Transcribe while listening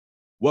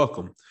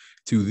Welcome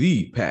to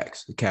the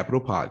PAX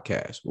Capital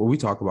Podcast, where we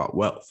talk about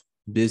wealth,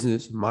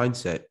 business,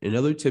 mindset, and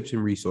other tips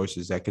and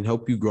resources that can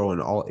help you grow in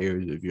all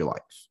areas of your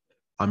life.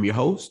 I'm your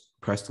host,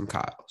 Preston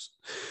Kyles.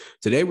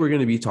 Today, we're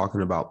going to be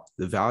talking about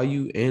the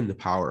value and the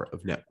power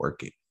of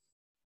networking.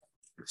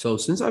 So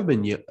since I've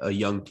been a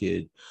young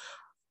kid,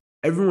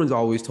 everyone's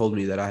always told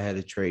me that I had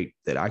a trait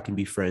that I can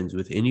be friends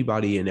with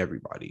anybody and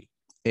everybody.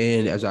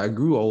 And as I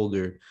grew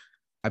older,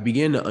 I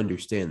began to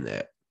understand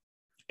that.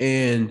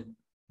 And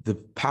the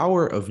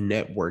power of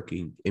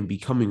networking and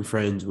becoming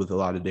friends with a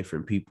lot of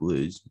different people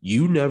is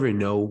you never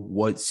know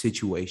what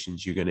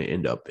situations you're going to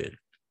end up in.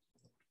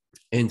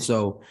 And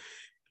so,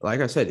 like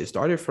I said, it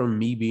started from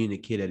me being a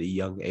kid at a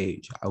young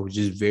age. I was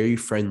just very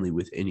friendly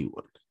with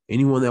anyone.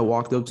 Anyone that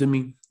walked up to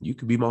me, you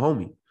could be my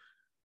homie.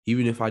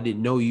 Even if I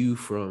didn't know you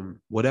from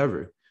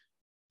whatever,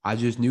 I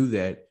just knew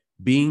that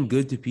being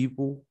good to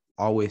people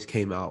always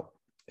came out.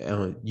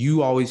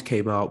 You always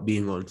came out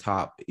being on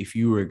top if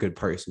you were a good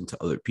person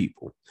to other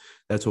people.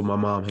 That's what my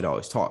mom had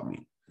always taught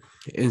me.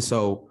 And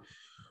so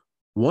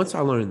once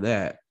I learned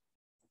that,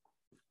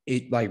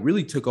 it like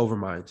really took over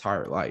my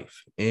entire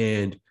life.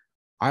 And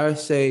I would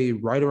say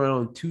right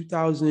around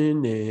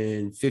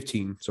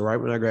 2015, so right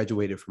when I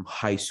graduated from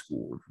high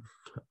school,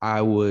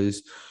 I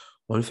was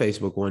on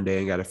Facebook one day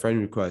and got a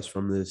friend request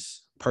from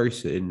this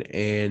person.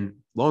 And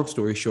long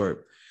story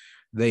short,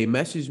 they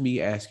messaged me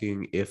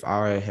asking if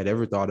I had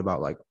ever thought about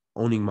like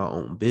owning my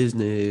own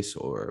business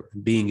or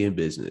being in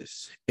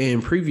business.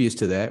 And previous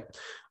to that,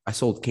 I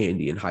sold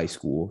candy in high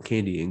school,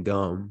 candy and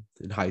gum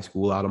in high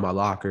school out of my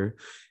locker.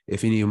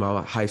 If any of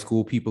my high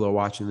school people are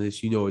watching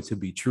this, you know it to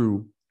be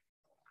true.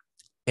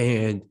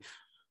 And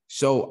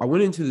so I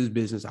went into this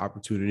business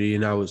opportunity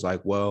and I was like,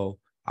 well,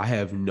 I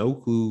have no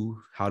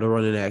clue how to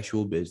run an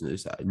actual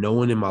business. No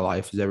one in my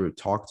life has ever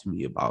talked to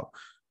me about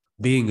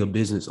being a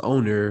business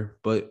owner,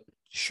 but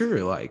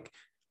sure, like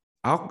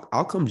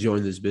I'll come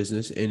join this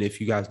business. And if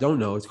you guys don't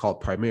know, it's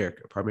called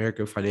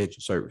Primerica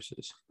Financial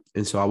Services.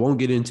 And so I won't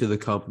get into the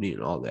company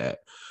and all that,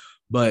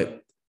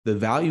 but the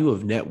value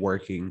of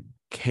networking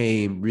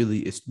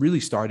it really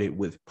started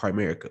with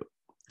Primerica.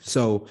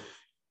 So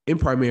in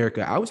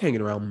Primerica, I was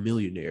hanging around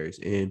millionaires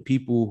and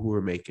people who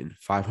were making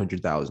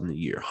 500,000 a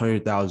year,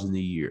 100,000 a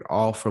year,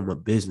 all from a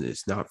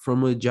business, not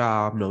from a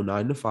job, no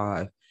 9 to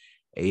 5,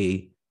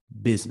 a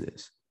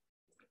business.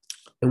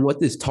 And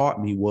what this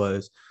taught me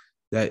was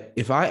that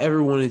if I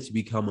ever wanted to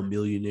become a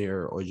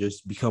millionaire or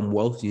just become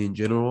wealthy in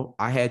general,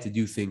 I had to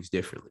do things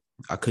differently.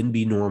 I couldn't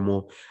be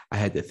normal. I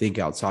had to think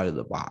outside of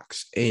the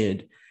box.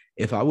 And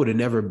if I would have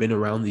never been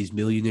around these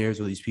millionaires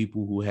or these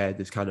people who had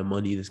this kind of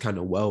money, this kind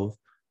of wealth,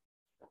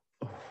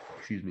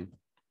 excuse me,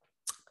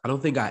 I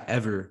don't think I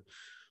ever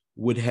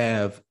would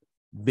have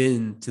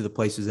been to the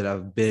places that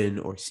I've been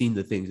or seen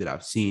the things that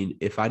I've seen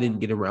if I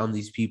didn't get around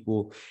these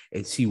people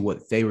and see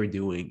what they were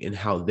doing and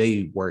how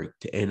they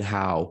worked and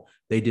how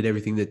they did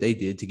everything that they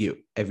did to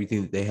get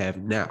everything that they have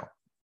now.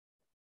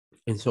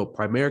 And so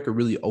Primerica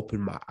really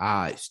opened my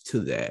eyes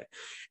to that.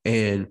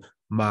 And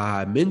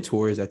my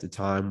mentors at the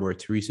time were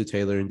Teresa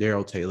Taylor and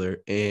Daryl Taylor,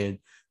 and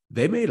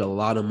they made a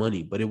lot of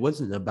money, but it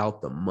wasn't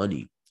about the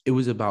money. It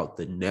was about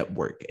the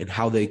network and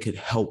how they could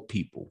help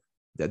people.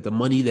 That the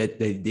money that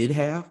they did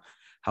have,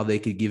 how they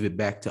could give it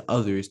back to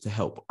others to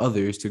help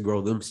others to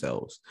grow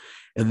themselves.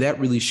 And that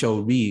really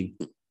showed me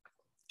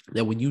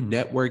that when you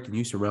network and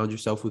you surround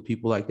yourself with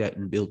people like that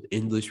and build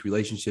endless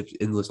relationships,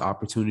 endless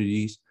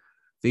opportunities,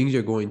 things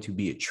are going to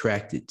be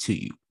attracted to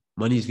you.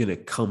 Money is going to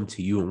come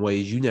to you in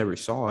ways you never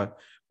saw it,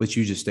 but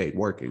you just stayed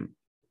working.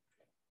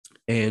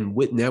 And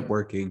with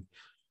networking,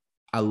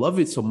 I love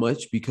it so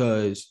much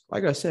because,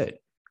 like I said,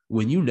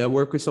 when you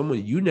network with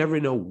someone, you never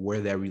know where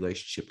that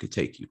relationship could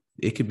take you.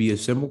 It could be a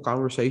simple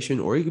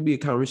conversation, or it could be a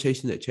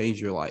conversation that changed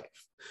your life.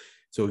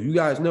 So if you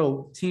guys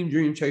know Team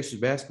Dream Chasers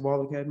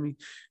Basketball Academy,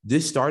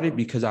 this started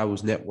because I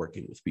was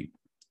networking with people.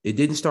 It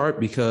didn't start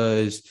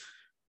because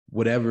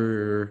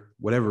whatever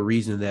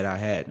reason that I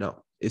had.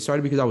 No, it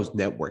started because I was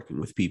networking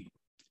with people.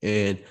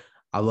 And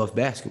I love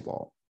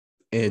basketball.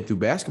 And through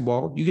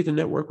basketball, you get to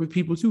network with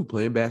people too,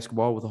 playing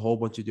basketball with a whole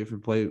bunch of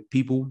different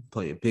people,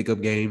 playing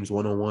pickup games,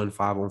 1-on-1,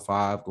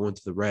 5-on-5, going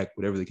to the rec,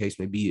 whatever the case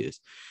may be is.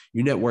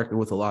 You're networking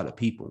with a lot of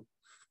people.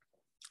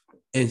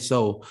 And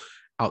so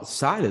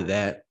outside of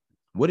that,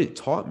 what it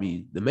taught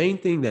me, the main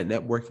thing that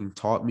networking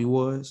taught me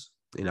was,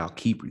 and I'll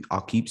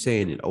keep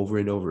saying it over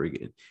and over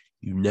again,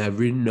 you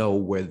never know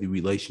where the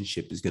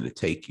relationship is going to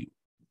take you.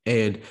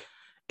 And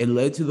it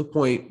led to the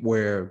point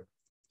where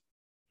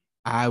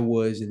I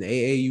was an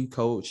AAU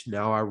coach.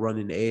 Now I run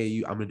an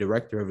AAU. I'm a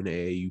director of an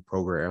AAU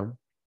program.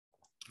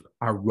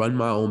 I run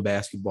my own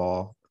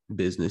basketball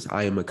business.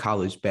 I am a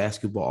college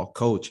basketball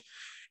coach.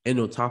 And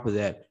on top of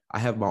that, I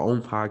have my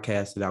own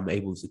podcast that I'm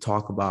able to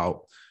talk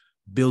about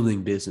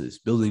building business,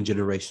 building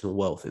generational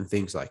wealth, and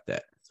things like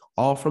that,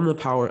 all from the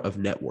power of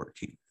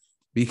networking.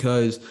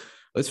 Because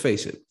let's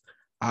face it,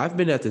 I've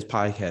been at this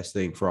podcast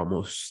thing for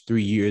almost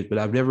 3 years, but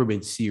I've never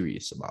been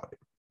serious about it.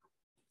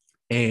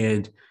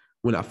 And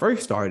When I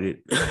first started,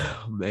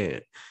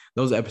 man,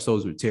 those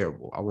episodes were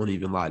terrible. I won't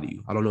even lie to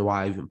you. I don't know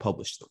why I even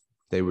published them.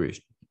 They were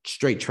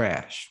straight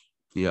trash,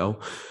 you know,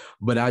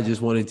 but I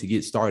just wanted to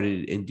get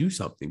started and do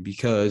something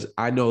because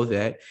I know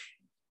that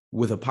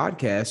with a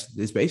podcast,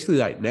 it's basically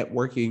like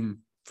networking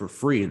for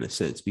free in a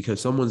sense, because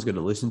someone's going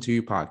to listen to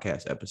your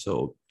podcast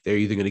episode. They're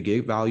either going to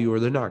get value or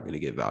they're not going to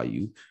get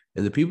value.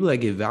 And the people that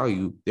get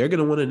value, they're going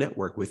to want to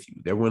network with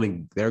you. They're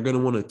going to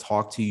want to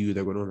talk to you.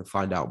 They're going to want to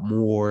find out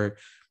more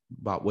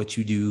about what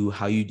you do,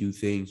 how you do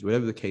things,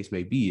 whatever the case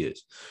may be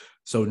is.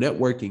 So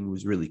networking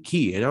was really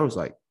key. And I was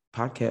like,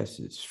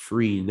 podcast is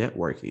free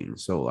networking.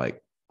 So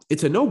like,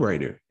 it's a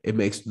no-brainer. It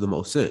makes the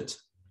most sense.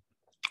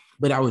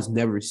 But I was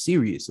never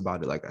serious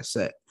about it, like I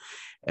said.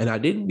 And I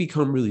didn't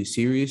become really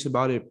serious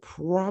about it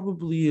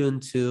probably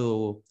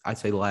until I'd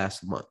say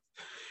last month.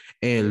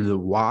 And the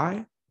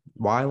why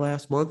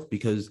last month?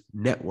 Because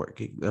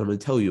networking. And I'm going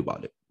to tell you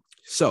about it.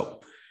 So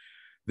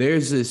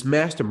there's this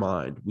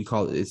mastermind. We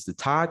call it, it's the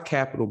Todd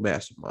Capital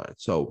Mastermind.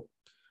 So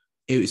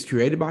it was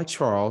created by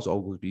Charles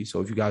Oglesby.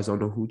 So if you guys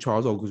don't know who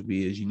Charles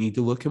Oglesby is, you need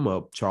to look him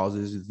up. Charles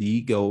is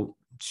the GOAT.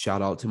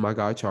 Shout out to my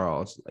guy,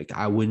 Charles. Like,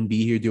 I wouldn't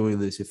be here doing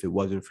this if it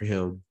wasn't for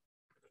him.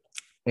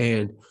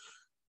 And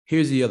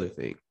here's the other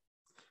thing.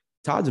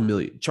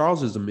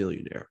 Charles is a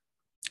millionaire,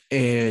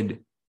 and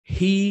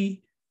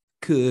he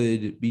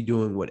could be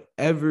doing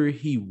whatever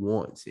he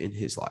wants in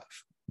his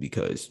life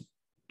because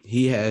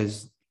he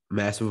has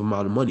massive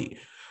amount of money.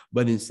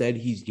 But instead,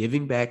 he's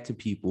giving back to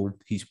people.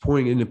 He's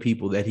pouring into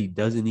people that he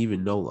doesn't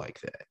even know like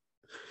that.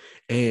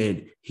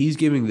 And he's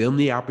giving them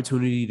the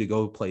opportunity to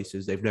go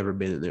places they've never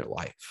been in their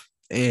life.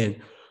 And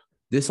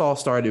this all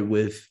started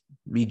with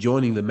me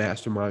joining the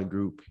mastermind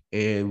group,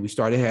 and we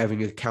started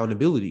having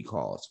accountability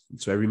calls.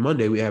 So every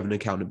Monday we have an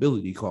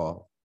accountability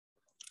call.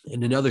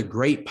 And another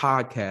great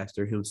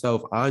podcaster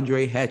himself,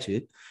 Andre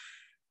Hatchett,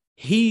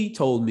 he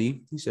told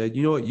me, he said,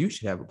 you know what, you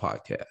should have a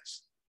podcast,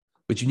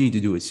 but you need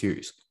to do it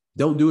seriously.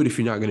 Don't do it if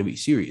you're not going to be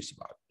serious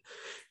about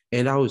it.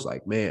 And I was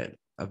like, man,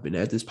 I've been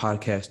at this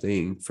podcast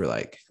thing for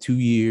like 3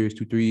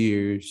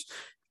 years.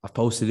 I've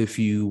posted a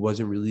few,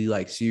 wasn't really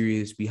like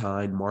serious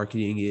behind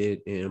marketing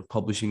it and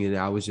publishing it.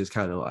 I was just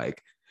kind of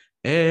like,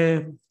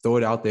 throw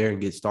it out there and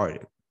get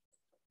started.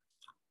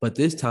 But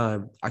this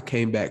time I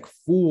came back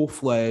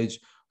full-fledged,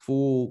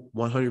 full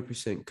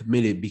 100%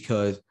 committed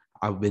because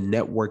I've been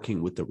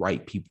networking with the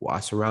right people. I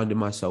surrounded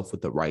myself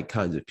with the right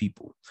kinds of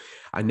people.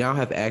 I now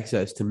have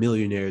access to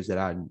millionaires that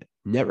I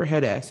never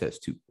had access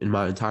to in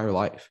my entire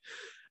life.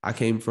 I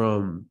came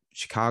from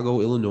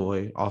Chicago,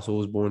 Illinois, also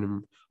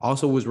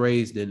was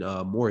raised in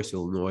Morris,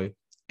 Illinois.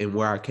 And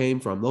where I came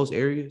from, those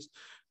areas,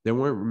 there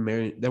weren't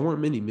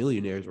many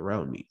millionaires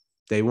around me.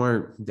 They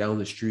weren't down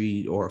the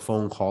street or a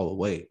phone call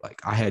away.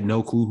 Like, I had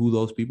no clue who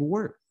those people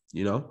were,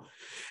 you know?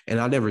 And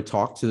I never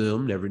talked to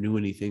them, never knew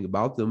anything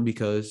about them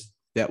because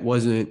that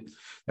wasn't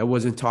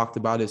talked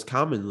about as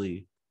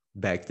commonly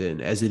back then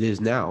as it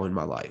is now in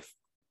my life.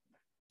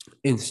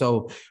 And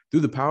so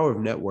through the power of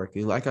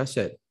networking, like I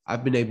said,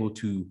 I've been able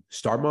to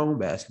start my own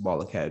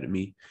basketball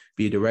academy,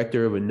 be a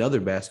director of another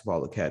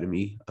basketball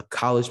academy, a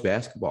college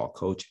basketball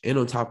coach, and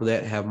on top of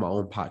that, have my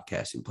own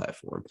podcasting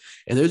platform.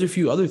 And there's a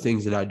few other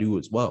things that I do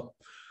as well.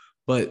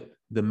 But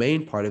the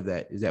main part of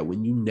that is that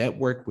when you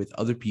network with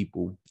other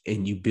people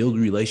and you build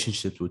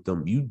relationships with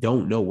them, you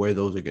don't know where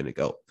those are going to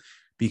go.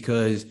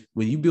 Because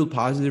when you build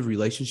positive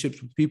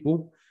relationships with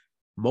people,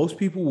 most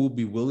people will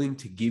be willing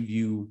to give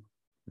you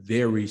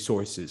their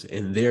resources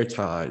and their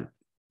time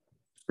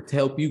to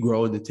help you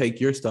grow and to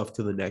take your stuff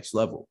to the next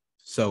level.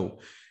 So,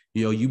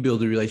 you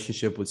build a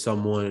relationship with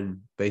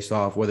someone based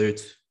off whether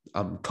it's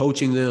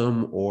coaching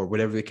them or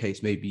whatever the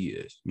case may be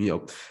is,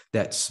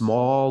 that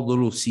small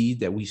little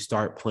seed that we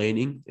start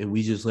planting and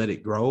we just let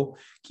it grow,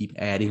 keep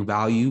adding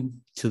value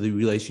to the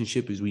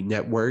relationship as we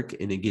network,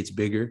 and it gets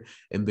bigger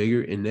and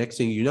bigger. And next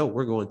thing you know,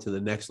 we're going to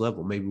the next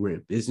level. Maybe we're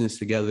in business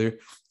together.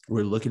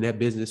 We're looking at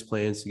business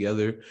plans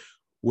together.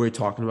 We're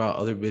talking about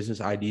other business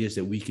ideas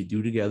that we could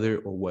do together,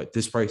 or what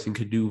this person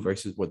could do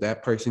versus what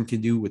that person can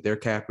do with their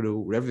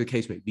capital, whatever the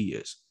case may be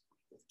is.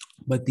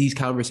 But these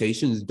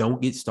conversations don't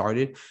get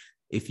started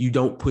if you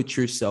don't put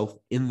yourself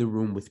in the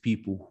room with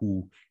people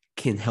who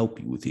can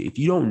help you with it. If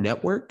you don't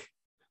network,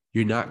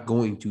 you're not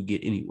going to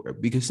get anywhere.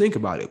 Because think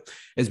about it.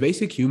 As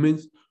basic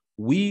humans,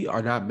 we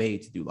are not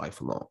made to do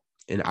life alone.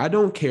 And I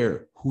don't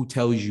care who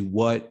tells you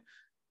what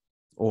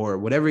or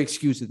whatever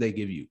excuse that they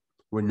give you.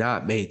 We're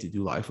not made to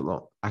do life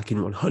alone. I can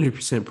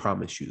 100%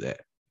 promise you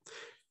that.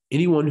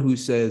 Anyone who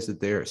says that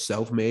they're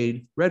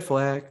self-made, red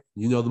flag.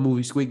 The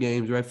movie Squid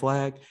Games, red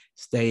flag.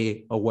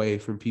 Stay away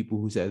from people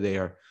who say they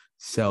are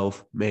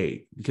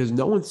self-made, because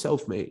no one's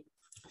self-made.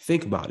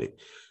 Think about it.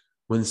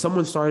 When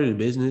someone started a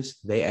business,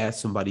 they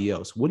asked somebody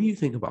else, what do you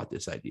think about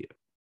this idea?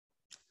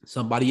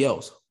 Somebody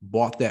else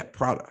bought that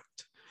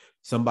product.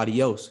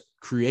 Somebody else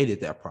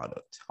created that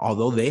product.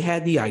 Although they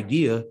had the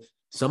idea,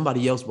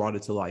 somebody else brought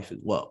it to life as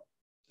well.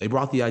 They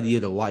brought the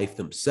idea to life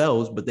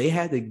themselves, but they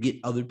had to get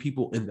other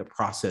people in the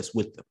process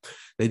with them.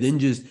 They didn't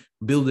just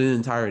build an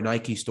entire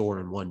Nike store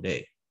in one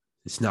day.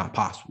 It's not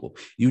possible.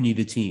 You need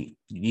a team.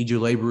 You need your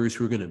laborers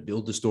who are going to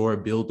build the store,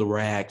 build the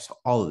racks,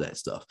 all of that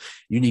stuff.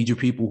 You need your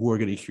people who are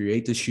going to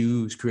create the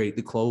shoes, create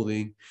the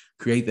clothing,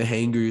 create the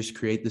hangers,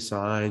 create the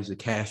signs, the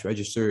cash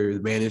register, the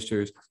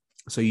banisters.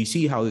 So you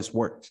see how this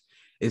works.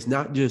 It's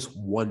not just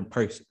one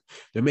person.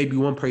 There may be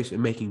one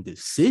person making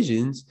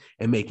decisions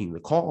and making the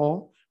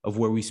call of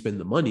where we spend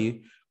the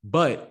money,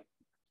 but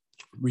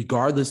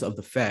regardless of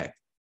the fact,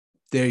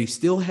 they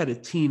still had a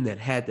team that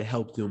had to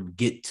help them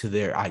get to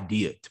their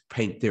idea, to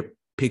paint their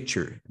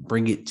picture,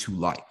 bring it to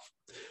life.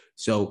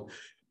 So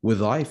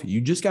with life,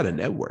 you just got to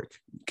network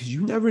because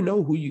you never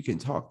know who you can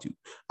talk to.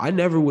 I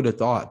never would have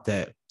thought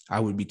that I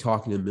would be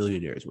talking to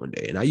millionaires one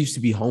day. And I used to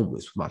be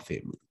homeless with my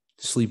family,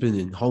 sleeping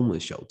in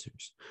homeless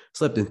shelters,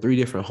 slept in 3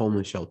 different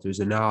homeless shelters.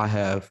 And now I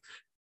have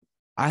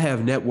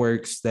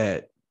networks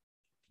that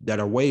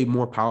are way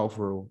more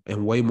powerful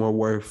and way more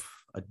worth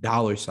a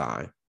dollar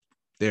sign.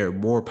 They're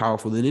more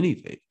powerful than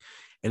anything.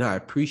 And I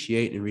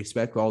appreciate and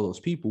respect all those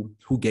people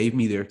who gave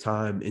me their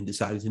time and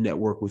decided to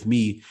network with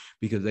me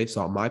because they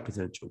saw my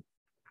potential.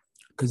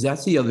 Because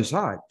that's the other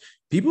side.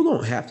 People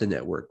don't have to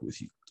network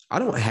with you. I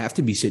don't have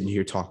to be sitting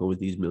here talking with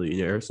these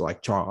millionaires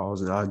like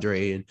Charles and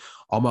Andre and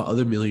all my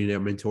other millionaire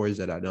mentors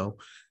that I know.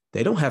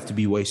 They don't have to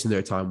be wasting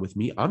their time with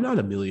me. I'm not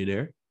a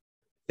millionaire.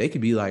 They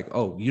could be like,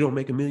 oh, you don't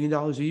make $1 million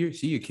a year?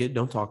 See your kid,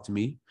 don't talk to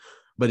me.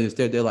 But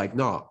instead, they're like,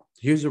 no,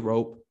 here's a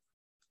rope.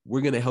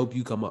 We're going to help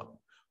you come up.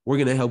 We're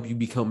going to help you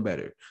become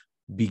better.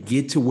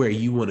 Get to where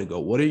you want to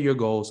go. What are your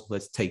goals?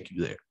 Let's take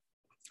you there.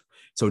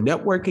 So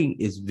networking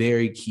is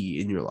very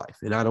key in your life.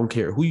 And I don't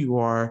care who you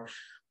are,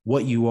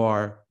 what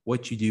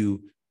you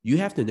do. You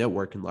have to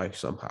network in life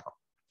somehow.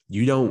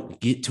 You don't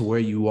get to where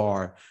you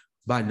are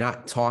by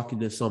not talking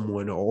to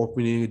someone or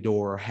opening a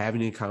door or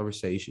having a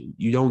conversation.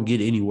 You don't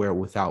get anywhere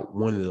without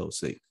one of those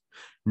things.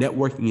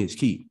 Networking is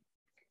key.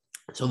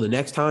 So the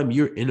next time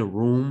you're in a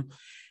room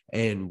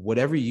and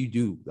whatever you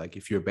do, like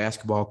if you're a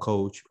basketball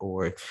coach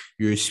or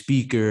you're a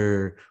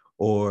speaker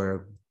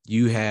or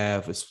you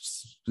have a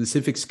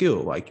specific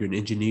skill, like you're an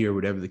engineer,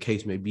 whatever the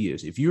case may be,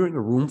 is if you're in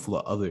a room full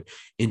of other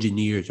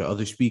engineers or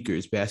other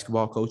speakers,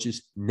 basketball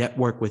coaches,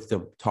 network with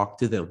them, talk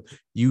to them.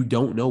 You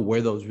don't know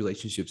where those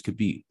relationships could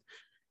be.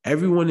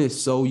 Everyone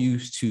is so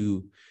used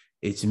to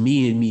it's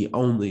me and me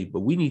only,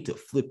 but we need to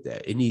flip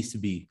that. It needs to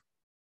be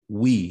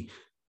we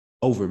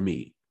over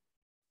me.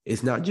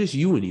 It's not just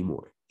you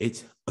anymore.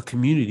 It's a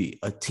community,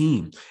 a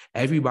team.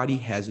 Everybody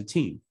has a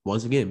team.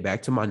 Once again,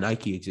 back to my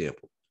Nike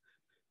example.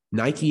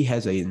 Nike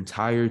has an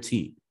entire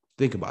team.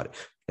 Think about it.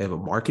 They have a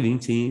marketing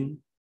team.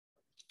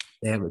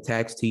 They have a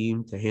tax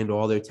team to handle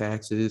all their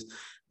taxes.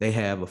 They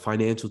have a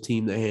financial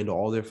team that handle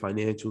all their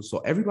financials. So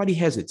everybody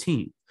has a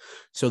team.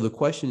 So the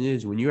question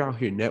is, when you're out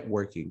here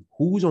networking,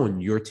 who's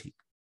on your team?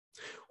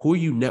 Who are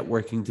you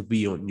networking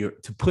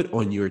to put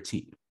on your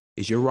team?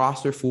 Is your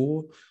roster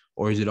full?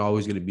 Or is it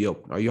always going to be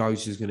open? Are you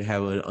always just going to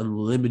have an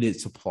unlimited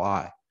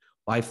supply,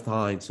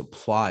 lifetime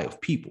supply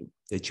of people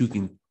that you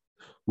can,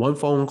 one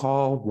phone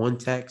call, one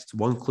text,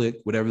 one click,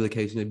 whatever the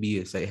case may be,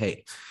 and say,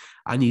 hey,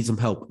 I need some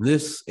help in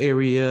this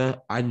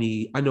area. I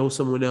know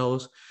someone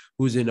else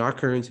who's in our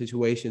current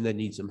situation that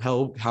needs some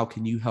help. How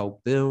can you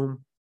help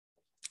them?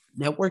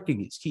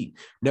 Networking is key.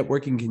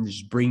 Networking can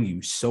just bring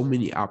you so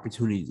many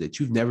opportunities that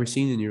you've never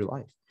seen in your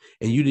life.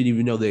 And you didn't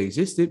even know they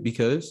existed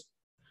because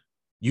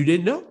you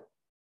didn't know.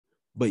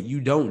 But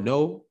you don't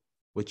know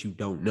what you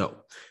don't know.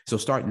 So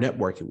start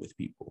networking with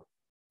people.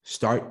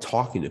 Start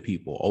talking to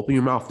people. Open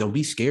your mouth. Don't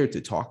be scared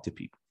to talk to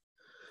people.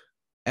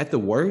 At the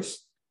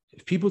worst,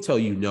 if people tell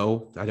you,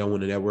 no, I don't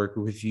want to network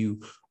with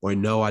you, or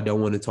no, I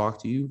don't want to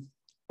talk to you,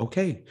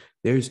 okay,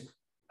 there's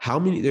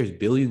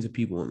billions of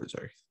people on this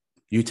earth.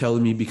 You're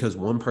telling me because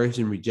one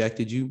person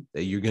rejected you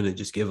that you're going to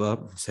just give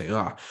up and say,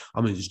 I'm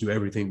going to just do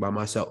everything by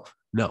myself.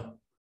 No,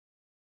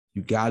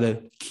 you got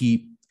to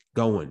keep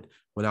going.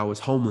 When I was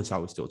homeless, I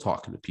was still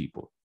talking to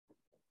people.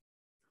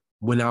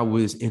 When I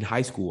was in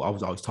high school, I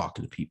was always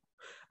talking to people.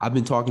 I've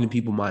been talking to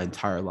people my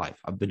entire life.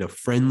 I've been a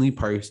friendly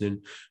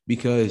person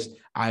because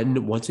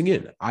once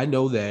again, I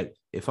know that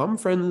if I'm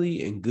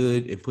friendly and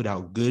good and put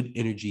out good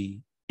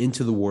energy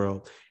into the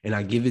world and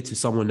I give it to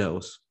someone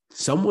else,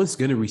 someone's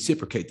going to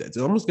reciprocate that.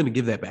 Someone's going to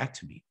give that back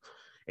to me.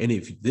 And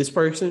if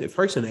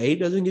person A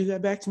doesn't give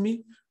that back to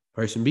me,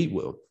 person B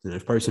will. And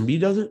if person B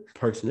doesn't,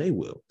 person A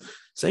will.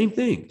 Same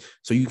thing.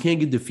 So you can't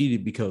get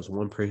defeated because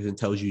one person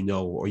tells you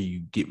no or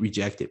you get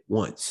rejected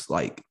once.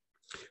 Like,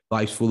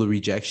 life's full of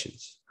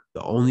rejections.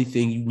 The only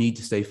thing you need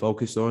to stay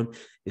focused on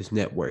is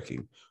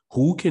networking.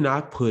 Who can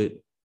I put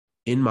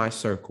in my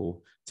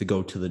circle to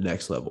go to the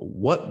next level?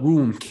 What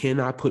room can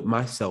I put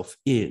myself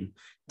in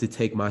to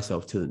take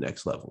myself to the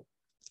next level?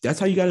 That's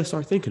how you got to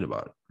start thinking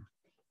about it.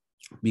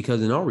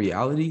 Because in all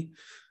reality,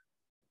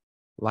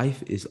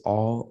 life is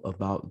all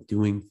about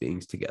doing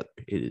things together.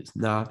 It is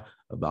not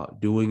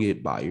about doing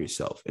it by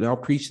yourself. And I'll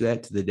preach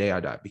that to the day I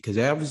die, because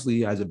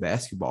obviously as a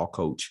basketball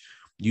coach,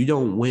 you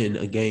don't win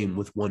a game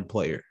with one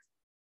player.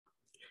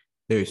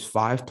 There's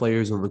 5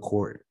 players on the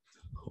court,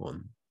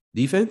 on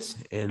defense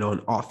and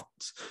on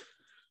offense.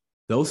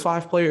 Those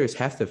 5 players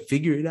have to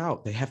figure it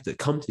out. They have to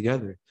come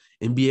together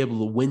and be able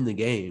to win the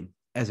game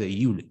as a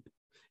unit.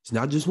 It's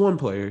not just one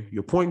player.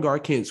 Your point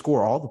guard can't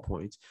score all the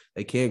points.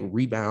 They can't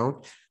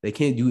rebound. They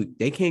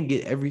can't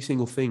get every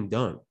single thing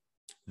done.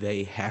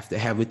 They have to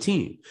have a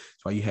team.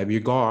 That's why you have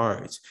your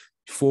guards,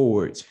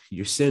 forwards,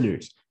 your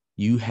centers.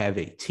 You have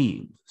a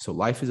team. So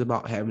life is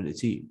about having a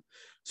team.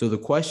 So the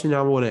question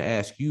I want to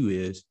ask you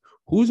is,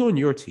 who's on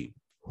your team?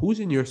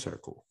 Who's in your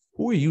circle?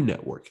 Who are you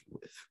networking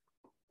with?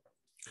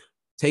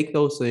 Take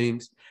those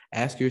things,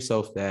 ask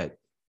yourself that,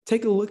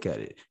 take a look at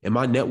it. Am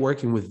I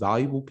networking with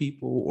valuable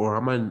people, or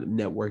am I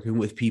networking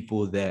with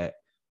people that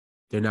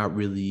they're not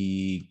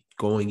really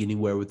going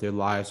anywhere with their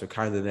lives, or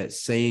kind of that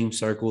same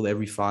circle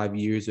every 5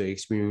 years they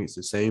experience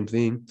the same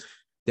thing?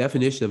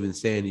 Definition of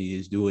insanity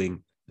is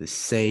doing the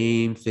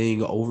same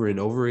thing over and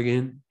over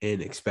again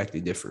and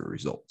expecting different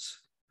results.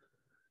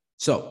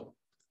 So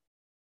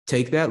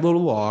take that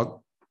little log,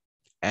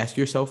 ask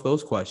yourself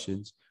those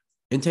questions,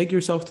 and take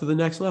yourself to the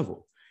next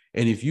level.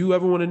 And if you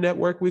ever want to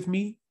network with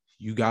me,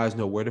 you guys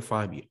know where to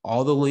find me.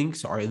 All the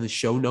links are in the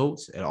show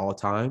notes at all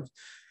times.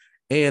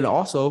 And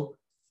also,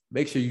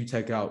 make sure you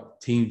check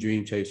out Team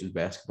Dream Chasers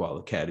Basketball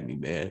Academy,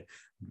 man.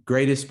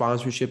 Greatest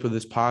sponsorship of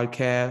this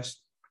podcast.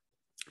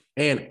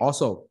 And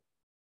also,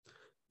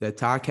 the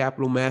Tie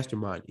Capital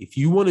Mastermind. If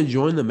you want to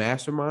join the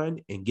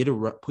mastermind and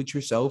put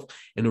yourself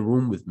in a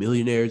room with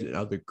millionaires and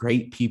other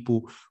great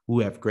people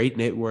who have great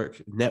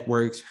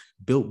networks,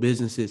 built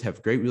businesses,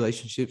 have great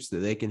relationships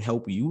that they can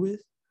help you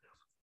with,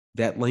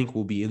 that link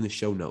will be in the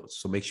show notes.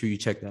 So make sure you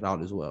check that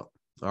out as well.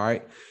 All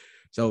right.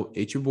 So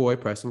it's your boy,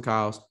 Preston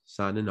Kyles,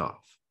 signing off.